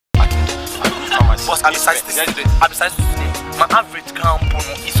Boss, I'm besides today. My average camp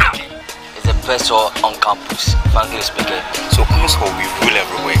is okay. It's the best hall on campus, frankly speaking. So Kunos Hall, we rule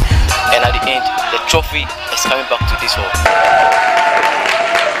everywhere. And at the end, the trophy is coming back to this hall.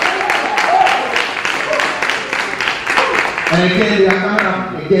 And again, they are coming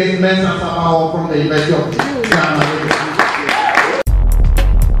up against Mensa Sabah from the University of Ghana.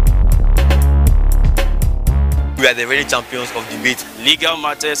 We are the reigning champions of debate. Legal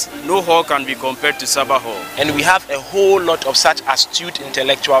matters, no hall can be compared to Sabah Hall. And we have a whole lot of such astute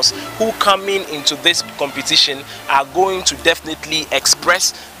intellectuals who coming into this competition are going to definitely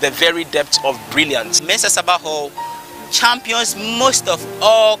express the very depth of brilliance. Mensa Sabah Hall champions most of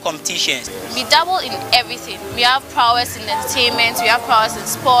all competitions. We dabble in everything. We have prowess in entertainment, we have prowess in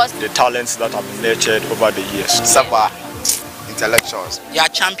sports. The talents that have been nurtured over the years. Sabah intellectuals. You are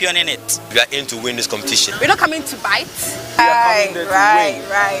championing it. We are in to win this competition. We're not coming to bite. Right.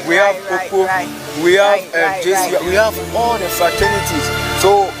 We have Popo, we have JC, we have all the fraternities.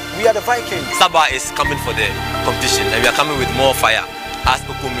 So we are the Vikings. Sabah is coming for the competition and we are coming with more fire. As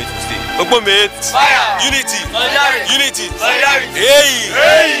Popo mates will say. Popo mates, fire! Unity! Solidarity! Unity! Solidarity! Hey!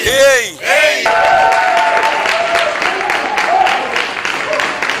 Hey! Hey! Hey!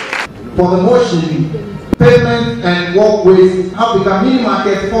 For the motion, pavements and walkways have become mini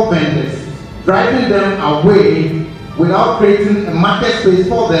markets for vendors. Driving them away without creating a market space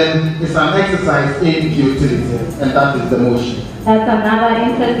for them is an exercise in futility, and that is the motion. That's another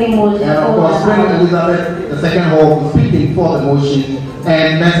interesting motion. And of course, Queen Elizabeth II Hall will be speaking for the motion,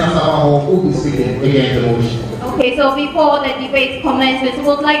 and Mensa Sabah Hall will be speaking against the motion. Okay, so before the debate commences, we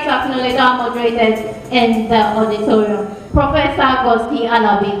would like to acknowledge our moderators in the auditorium. Professor Goski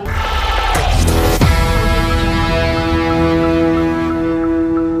Alabi.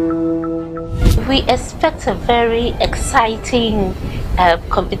 We expect a very exciting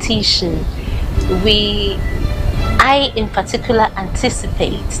competition. I in particular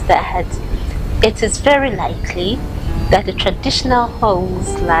anticipate that it is very likely that the traditional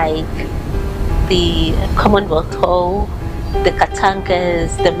halls like the Commonwealth Hall, the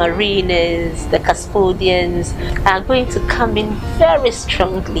Katangas, the Marinas, the Custodians are going to come in very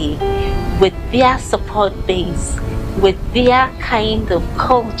strongly with their support base, with their kind of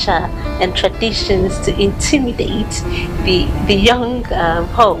culture and traditions to intimidate the young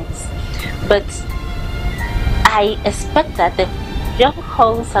halls. But I expect that the young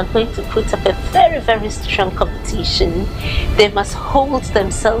halls are going to put up a very, very strong competition. They must hold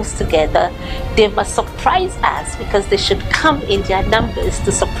themselves together. They must surprise us because they should come in their numbers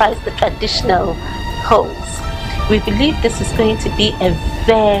to surprise the traditional halls. We believe this is going to be a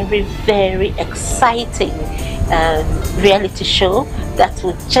very, very exciting reality show that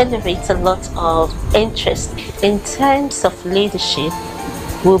will generate a lot of interest. In terms of leadership,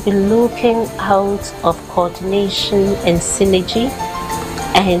 we'll be looking out of coordination and synergy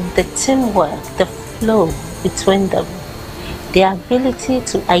and the teamwork, the flow between them, the ability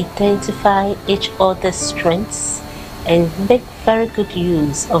to identify each other's strengths and make very good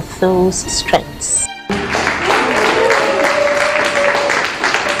use of those strengths.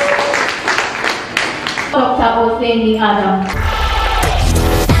 Dr. Oseni Adam.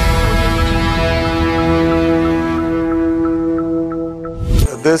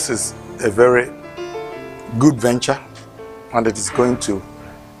 This is a very good venture, and it is going to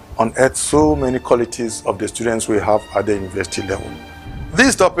unearth so many qualities of the students we have at the university level.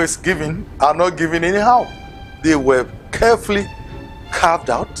 These topics given are not given anyhow. They were carefully carved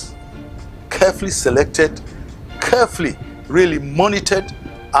out, carefully selected, carefully really monitored,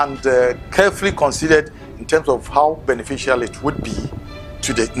 and carefully considered in terms of how beneficial it would be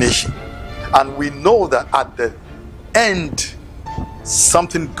to the nation. And we know that at the end,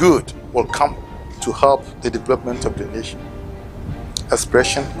 something good will come to help the development of the nation.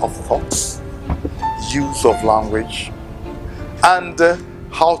 Expression of thoughts, use of language, and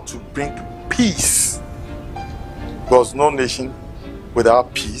how to bring peace. Because no nation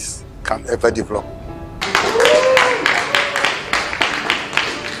without peace can ever develop.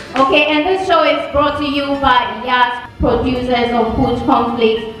 Okay, and this show is brought to you by Yacht, producers of Hood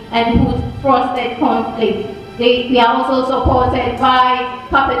Conflict and Hood Frosted Conflict. We are also supported by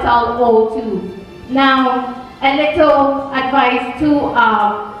Capital O2. Now, a little advice to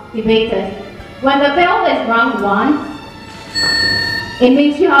our debaters. When the bell is rung once, it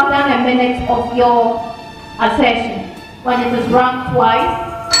means you have done a minute of your assertion. When it is rung twice,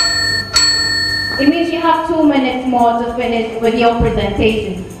 it means you have 2 minutes more to finish with your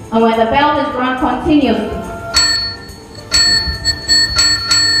presentation. And when the bell is rung continuously,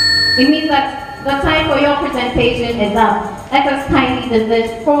 it means that the time for your presentation is up. Let us kindly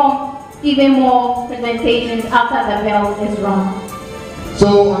desist from even more presentations after the bell is rung.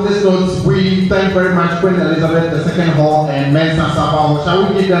 So on this note, we thank very much Queen Elizabeth II Hall and Mensa Sabah.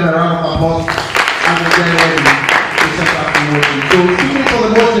 Shall we give them a round of applause as they get ready to set up the motion? So speaking for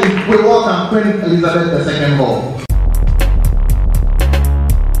the motion, we welcome Queen Elizabeth II Hall.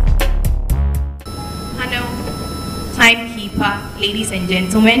 Hello, timekeeper, ladies and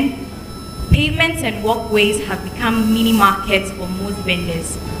gentlemen. Pavements and walkways have become mini markets for most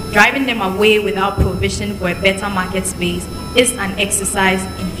vendors. Driving them away without provision for a better market space is an exercise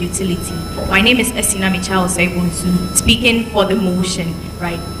in futility. My name is Esina Michao Saibunsu, speaking for the motion,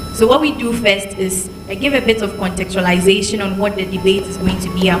 right? So what we do first is I give a bit of contextualization on what the debate is going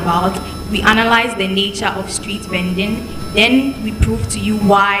to be about. We analyze the nature of street vending, then we prove to you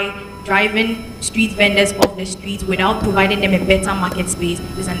why driving street vendors off the street without providing them a better market space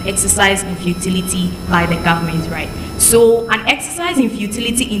is an exercise in futility by the government, right? So an exercise in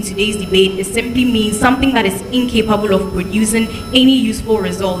futility in today's debate is simply means something that is incapable of producing any useful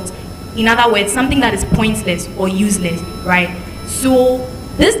result. In other words, something that is pointless or useless, right? So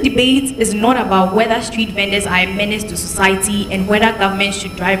this debate is not about whether street vendors are a menace to society and whether government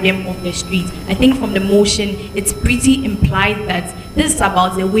should drive them off the streets. I think from the motion, it's pretty implied that this is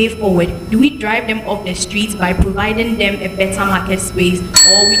about the way forward. Do we drive them off the streets by providing them a better market space,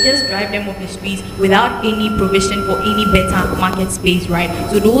 or we just drive them off the streets without any provision for any better market space, right?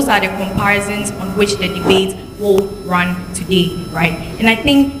 So those are the comparisons on which the debate will run today, right? And I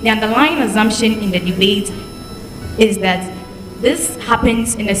think the underlying assumption in the debate is that this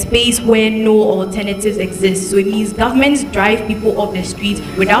happens in a space where no alternatives exist. So it means governments drive people off the street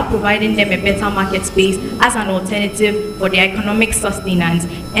without providing them a better market space as an alternative for their economic sustenance.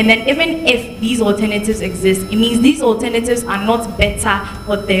 And then even if these alternatives exist, it means these alternatives are not better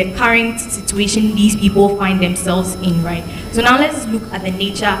for the current situation these people find themselves in, right? So now let's look at the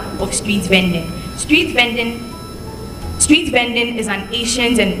nature of street vending. Street vending is an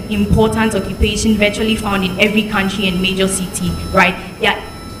ancient and important occupation virtually found in every country and major city, right? They are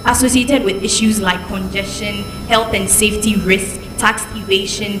associated with issues like congestion, health and safety risks, tax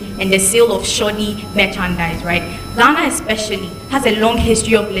evasion, and the sale of shoddy merchandise, right? Ghana especially has a long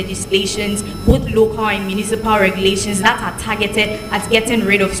history of legislations, both local and municipal regulations that are targeted at getting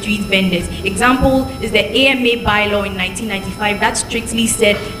rid of street vendors. Example is the AMA bylaw in 1995 that strictly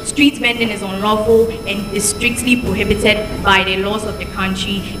said street vending is unlawful and is strictly prohibited by the laws of the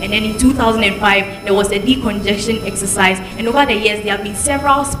country. And then in 2005, there was a decongestion exercise, and over the years, there have been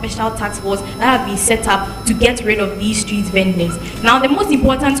several special task forces that have been set up to get rid of these street vendors. Now, the most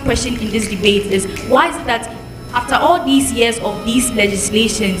important question in this debate is, why is it that after all these years of these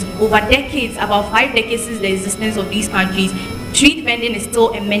legislations, over decades, about 5 decades since the existence of these countries, street vending is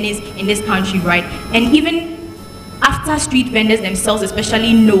still a menace in this country, right? And even after street vendors themselves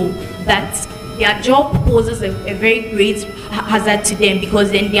especially know that their job poses a very great hazard to them,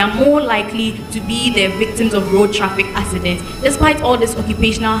 because then they are more likely to be the victims of road traffic accidents. Despite all these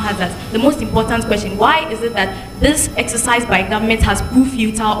occupational hazards, the most important question, why is it that this exercise by government has proved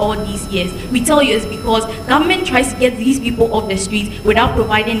futile all these years? We tell you it's because government tries to get these people off the streets without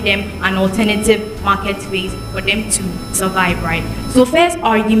providing them an alternative market space for them to survive, right? So first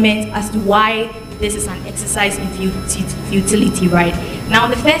argument as to why this is an exercise in futility, right? Now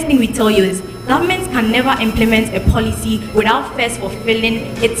the first thing we tell you is governments can never implement a policy without first fulfilling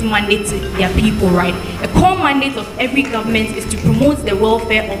its mandate to their people, right? A core mandate of every government is to promote the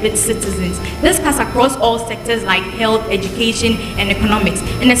welfare of its citizens. This cuts across all sectors like health, education, and economics.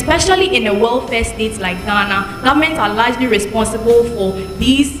 And especially in a welfare state like Ghana, governments are largely responsible for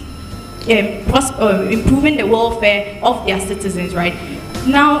these improving the welfare of their citizens, right?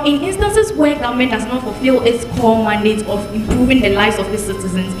 Now, in instances where government does not fulfill its core mandate of improving the lives of its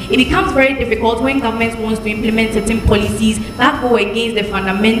citizens, it becomes very difficult when government wants to implement certain policies that go against the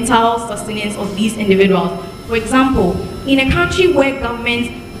fundamental sustenance of these individuals. For example, in a country where government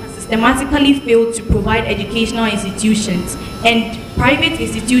has systematically failed to provide educational institutions and private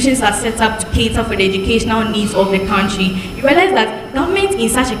institutions are set up to cater for the educational needs of the country, you realize that government in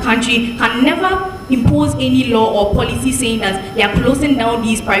such a country can never impose any law or policy saying that they are closing down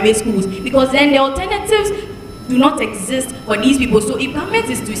these private schools, because then the alternatives do not exist for these people. So if government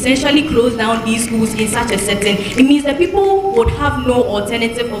is to essentially close down these schools in such a setting, it means that people would have no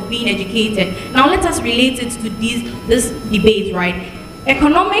alternative of being educated. Now let us relate it to this debate, right?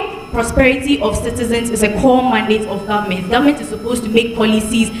 Economic prosperity of citizens is a core mandate of government. Government is supposed to make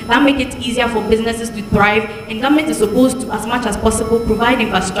policies that make it easier for businesses to thrive, and government is supposed to, as much as possible, provide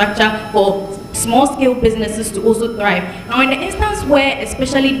infrastructure for small-scale businesses to also thrive. Now, in the instance where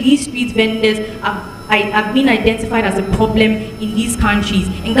especially these street vendors are have been identified as a problem in these countries,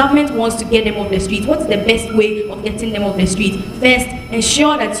 and government wants to get them off the streets, what's the best way of getting them off the streets? First,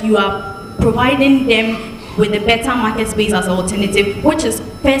 ensure that you are providing them with a better market space as an alternative, which is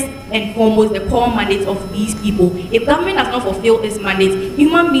first and foremost the core mandate of these people. If government does not fulfill its mandate,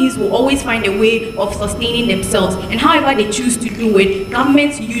 human beings will always find a way of sustaining themselves, and however they choose to do it,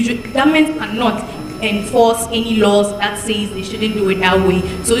 governments cannot enforce any laws that says they shouldn't do it that way.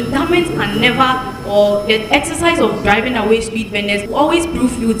 So governments can never, or the exercise of driving away street vendors will always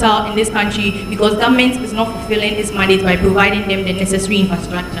prove futile in this country, because government is not fulfilling its mandate by providing them the necessary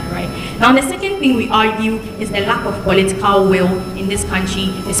infrastructure, right? Now the second thing we argue is the lack of political will in this country,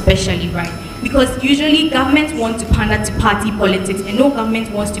 especially, right? Because usually governments want to pander to party politics, and no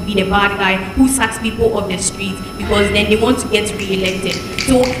government wants to be the bad guy who sacks people off the streets because then they want to get re-elected.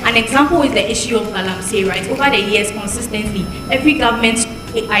 So an example is the issue of galamsey, right? Over the years, consistently, every government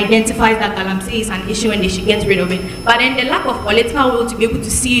identifies that galamsey is an issue and they should get rid of it. But then the lack of political will to be able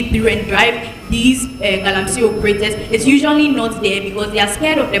to see it through and drive these galamsey operators is usually not there, because they are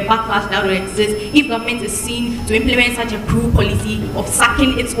scared of the backlash that will exist if government is seen to implement such a cruel policy of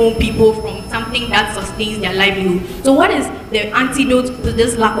sacking its own people from something that sustains their livelihood. So what is the antidote to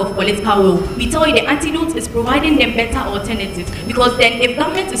this lack of political will? We tell you the antidote is providing them better alternatives, because then if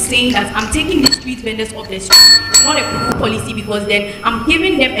government is saying that I'm taking the street vendors off the street, it's not a cruel policy because then I'm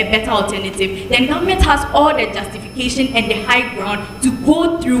giving them a better alternative, then government has all the justification and the high ground to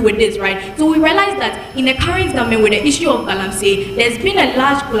go through with this, right? So we realize that in the current government with the issue of galamsey, there's been a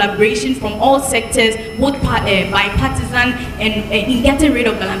large collaboration from all sectors, both bipartisan and in getting rid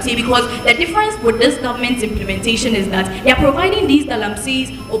of galamsey, because the difference with this government's implementation is that they are providing these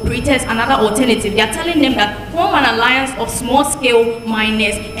galamsey operators another alternative. They are telling them that form an alliance of small-scale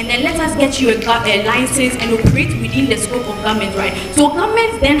miners and then let us get you a license and operate within the scope of government, right? So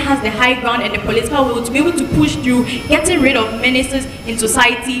government then has the high ground and the political will to be able to push through getting rid of menaces in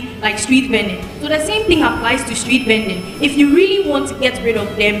society like street vending. So the same thing applies to street vending. If you really want to get rid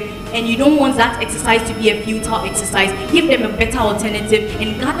of them and you don't want that exercise to be a futile exercise, give them a better alternative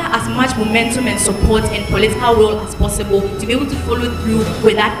and gather as much momentum and support and political will as possible to be able to follow through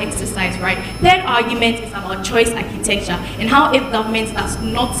with that exercise, right? Third argument is about choice architecture and how if government does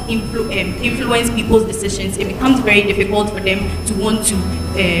not influence people's decisions, it becomes very difficult for them to want to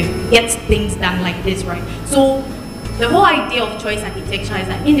get things done like this, right? So the whole idea of choice architecture is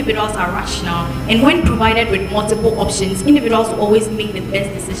that individuals are rational, and when provided with multiple options, individuals will always make the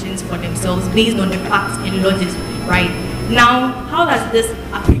best decisions for themselves based on the facts and logic, right? Now, how does this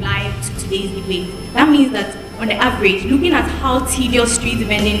apply to today's debate? That means that on the average, looking at how tedious street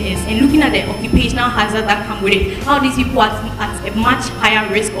vending is and looking at the occupational hazard that come with it, how these people are at a much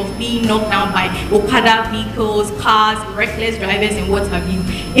higher risk of being knocked down by Okada vehicles, cars, reckless drivers, and what have you,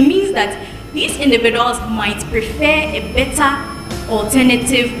 it means that these individuals might prefer a better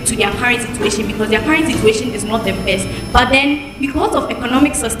alternative to their current situation because their current situation is not the best. But then, because of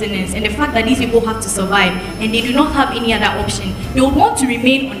economic sustenance and the fact that these people have to survive and they do not have any other option, they will want to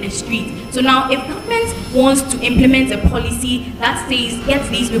remain on the street. So now, if government wants to implement a policy that says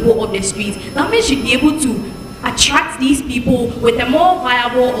get these people off the streets, government should be able to attract these people with a more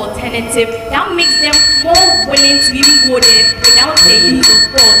viable alternative that makes them more willing to even go there without the use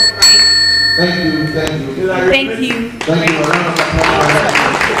of force, right? Thank you, thank you. Thank you. Thank you.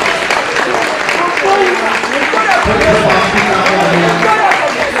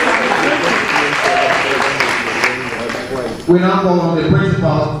 We now call on the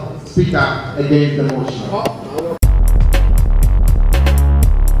principal speaker against the motion.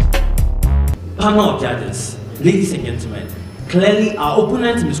 Panel of judges, ladies and gentlemen, clearly our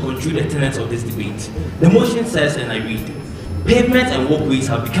opponent misconstrued the tenets of this debate. The motion says, and I read, pavements and walkways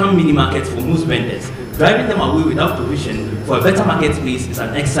have become mini markets for most vendors. Driving them away without provision for a better market space is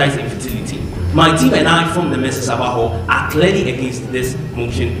an exercise in futility. My team and I from the Mrs. Sabaho are clearly against this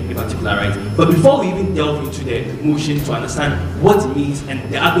motion in particular, right? But before we even delve into the motion to understand what it means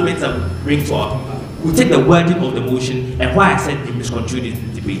and the arguments that we bring to our, we'll take the wording of the motion and why I said they misconstrued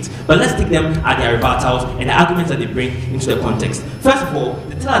the debate. But let's take them at their rebuttals and the arguments that they bring into the context. First of all,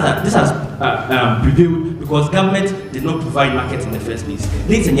 they tell us that this has prevailed because government did not provide markets in the first place.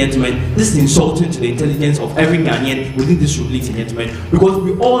 Ladies and gentlemen, this is insulting to the intelligence of every Ghanaian within this room, ladies and gentlemen, because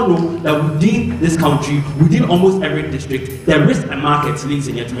we all know that within this country, within almost every district, there is a market, ladies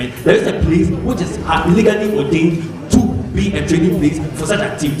and gentlemen. There is a place which is legally ordained to be a trading place for such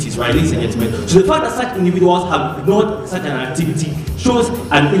activities, right, ladies and gentlemen? So the fact that such individuals have ignored such an activity shows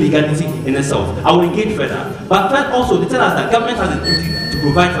an illegality in itself. I will engage further. But first also, they tell us that government has a duty to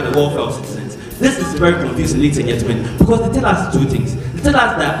provide for the welfare of citizens. This is very confusing, ladies and gentlemen, because they tell us two things. They tell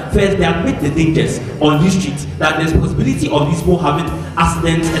us that first they admit the dangers on these streets, that there's possibility of these people having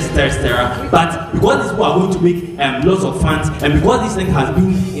accidents, etc. But because these people are going to make lots of funds, and because this thing has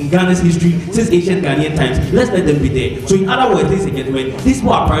been in Ghana's history since ancient Ghanaian times, let's let them be there. So in other words, ladies and gentlemen, these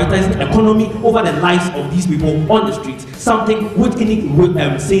people are prioritizing economy over the lives of these people on the streets, something which any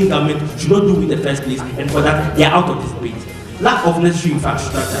sane government should not do in the first place, and for that they are out of this debate. Lack of necessary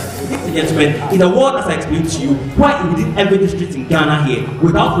infrastructure. Ladies and gentlemen, in a world, as I explained to you, why within every district in Ghana here,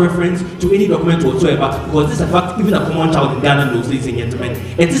 without reference to any document whatsoever, because this is a fact even a common child in Ghana knows, ladies and gentlemen,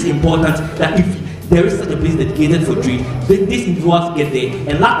 it is important that if there is such a place dedicated for trade, these individuals get there,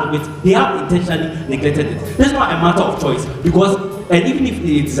 and lack of it, they have intentionally neglected it. This is not a matter of choice, because and even if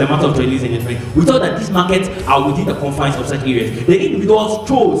it is a matter of choice, ladies and gentlemen, we thought that these markets are within the confines of such areas. The individuals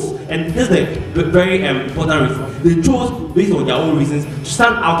chose, and this is the very important reason, they chose based on their own reasons to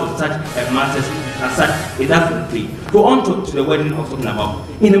stand out of such matters and such it doesn't play. Go on to the wording I was talking about.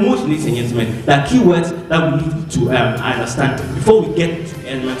 In emotion, ladies and gentlemen, there are key words that we need to understand before we get to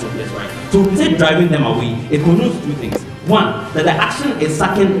the elements of this, right? So we say driving them away, it connotes two things. One, that the action is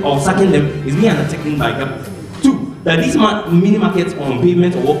sacking them is being undertaken by government. Two, that these mini markets on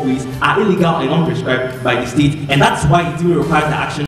pavements or walkways are illegal and unprescribed by the state, and that's why it even requires the action